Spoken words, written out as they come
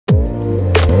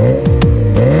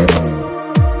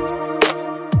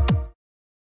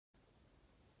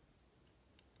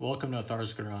Welcome to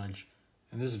Thar's Garage.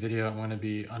 In this video, I'm going to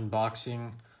be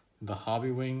unboxing the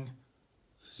Hobbywing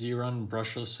XR10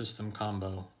 Brushless System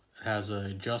Combo. It has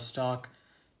a Justock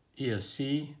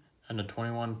ESC and a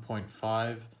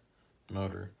 21.5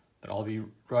 motor that I'll be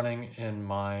running in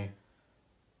my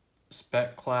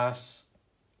spec class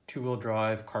 2-wheel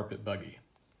drive carpet buggy.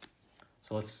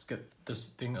 So let's get this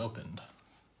thing opened.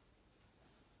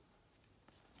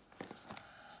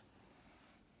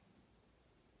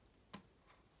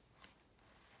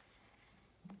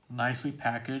 Nicely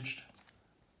packaged,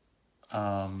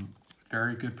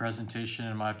 very good presentation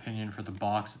in my opinion for the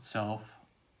box itself.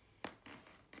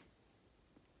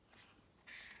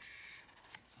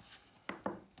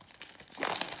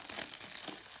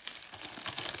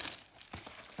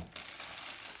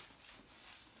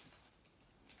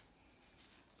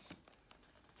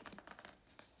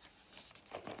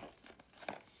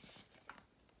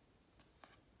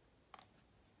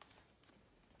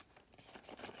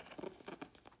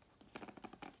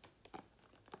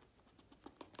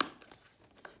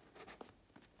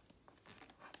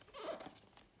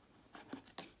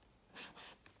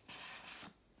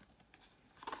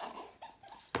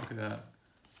 Look at that.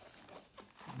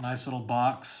 Nice little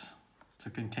box to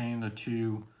contain the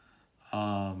two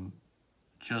Justock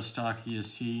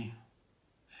ESC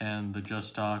and the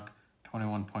Justock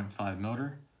 21.5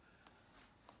 motor.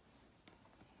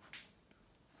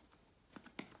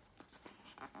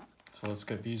 So let's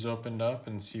get these opened up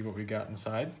and see what we got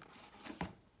inside.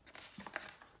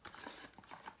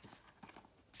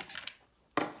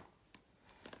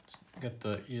 Let's get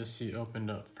the ESC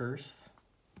opened up first.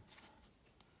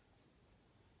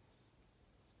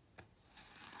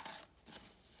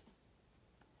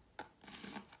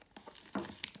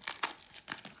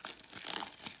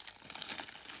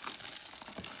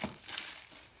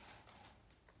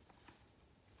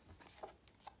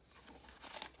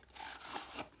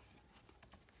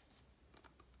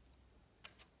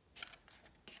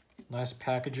 Nice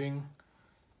packaging.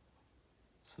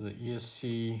 So the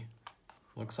ESC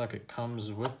looks like it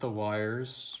comes with the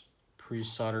wires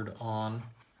pre-soldered on.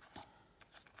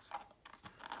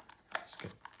 Let's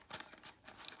get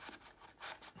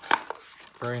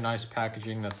very nice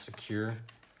packaging that's secure.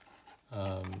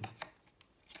 Set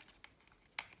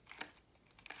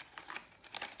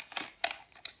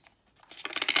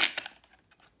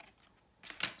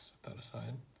that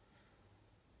aside.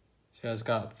 So it's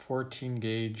got 14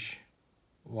 gauge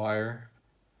wire,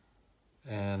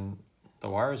 and the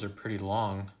wires are pretty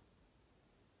long.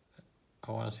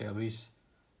 I want to say at least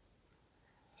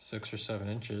 6 or 7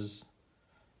 inches.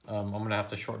 I'm gonna have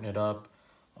to shorten it up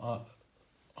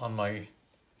on my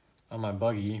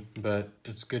buggy, but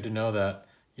it's good to know that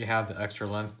you have the extra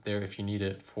length there if you need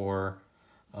it for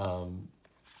another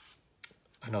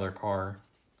car.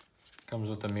 Comes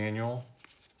with a manual.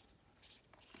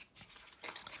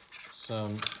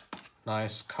 Some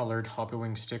nice colored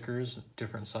Hobbywing stickers,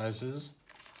 different sizes.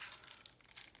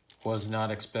 Was not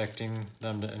expecting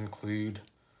them to include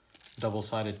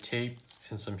double-sided tape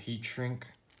and some heat shrink,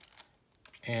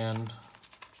 and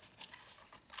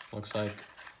looks like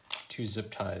 2 zip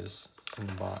ties in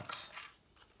the box.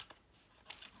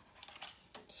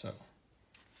 So,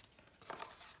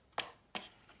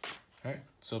 all right,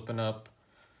 let's open up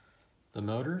the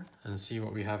motor and see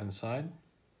what we have inside.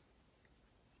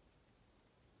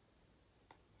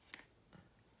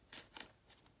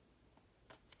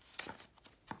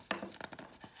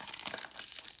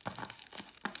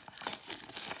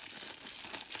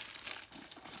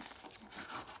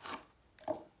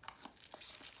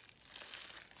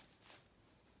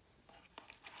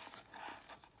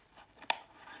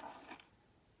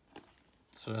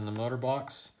 So in the motor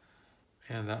box,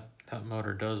 and that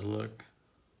motor does look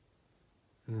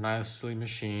nicely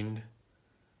machined.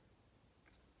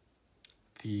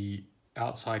 The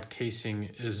outside casing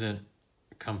isn't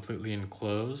completely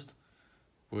enclosed,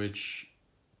 which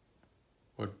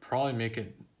would probably make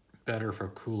it better for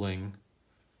cooling.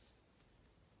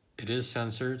 It is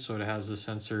censored, so it has the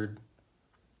censored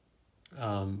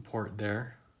port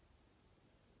there.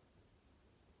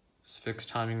 It's fixed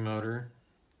timing motor.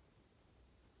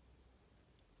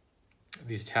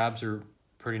 These tabs are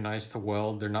pretty nice to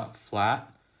weld. They're not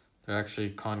flat, they're actually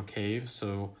concave,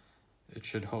 so it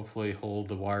should hopefully hold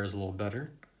the wires a little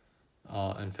better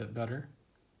and fit better.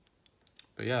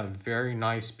 But yeah, very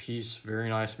nice piece, very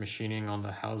nice machining on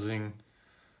the housing.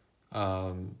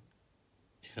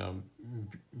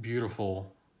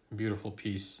 Beautiful, beautiful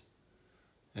piece,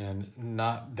 and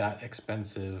not that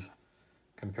expensive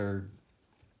compared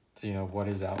to what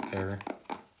is out there.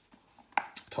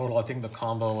 Total, I think the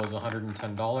combo was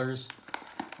 $110.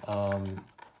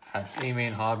 at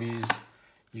A-Main Hobbies,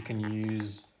 you can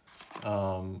use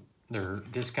their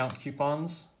discount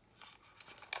coupons.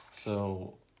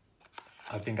 So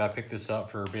I think I picked this up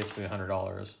for basically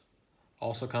 $100.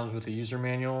 Also comes with a user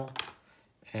manual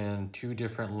and 2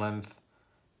 different length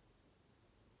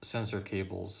sensor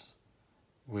cables,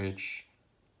 which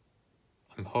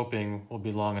I'm hoping will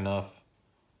be long enough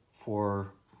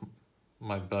for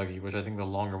my buggy, which I think the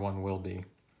longer one will be.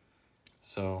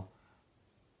 So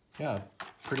yeah,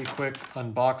 pretty quick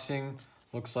unboxing.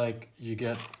 Looks like you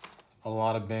get a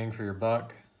lot of bang for your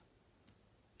buck.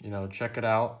 You know, check it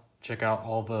out. Check out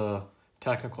all the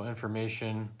technical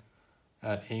information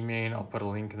at A-Main. I'll put a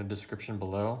link in the description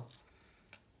below.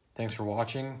 Thanks for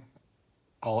watching.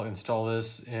 I'll install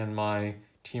this in my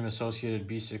Team Associated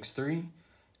B63,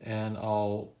 and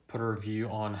I'll put a review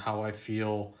on how I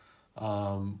feel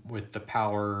with the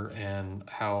power and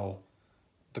how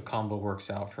the combo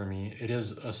works out for me. It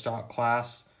is a stock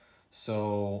class,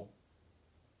 so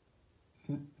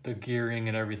the gearing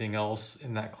and everything else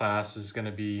in that class is going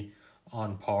to be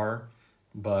on par,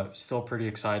 but still pretty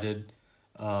excited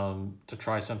to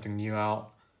try something new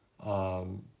out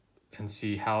and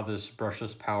see how this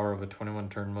brushless power of a 21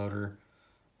 turn motor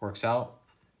works out.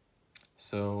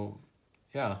 So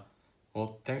yeah,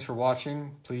 well, thanks for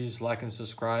watching. Please like and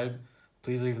subscribe.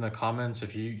 Please leave in the comments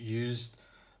if you used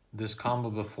this combo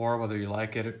before, whether you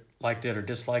liked it or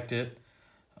disliked it.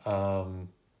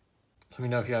 Let me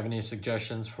know if you have any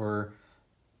suggestions for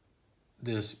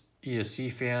this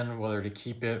ESC fan, whether to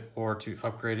keep it or to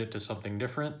upgrade it to something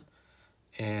different.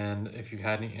 And if you've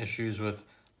had any issues with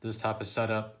this type of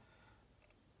setup,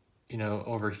 you know,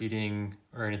 overheating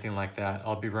or anything like that,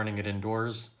 I'll be running it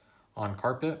indoors on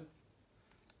carpet.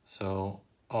 So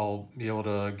I'll be able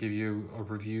to give you a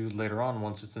review later on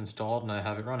once it's installed and I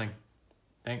have it running.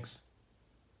 Thanks.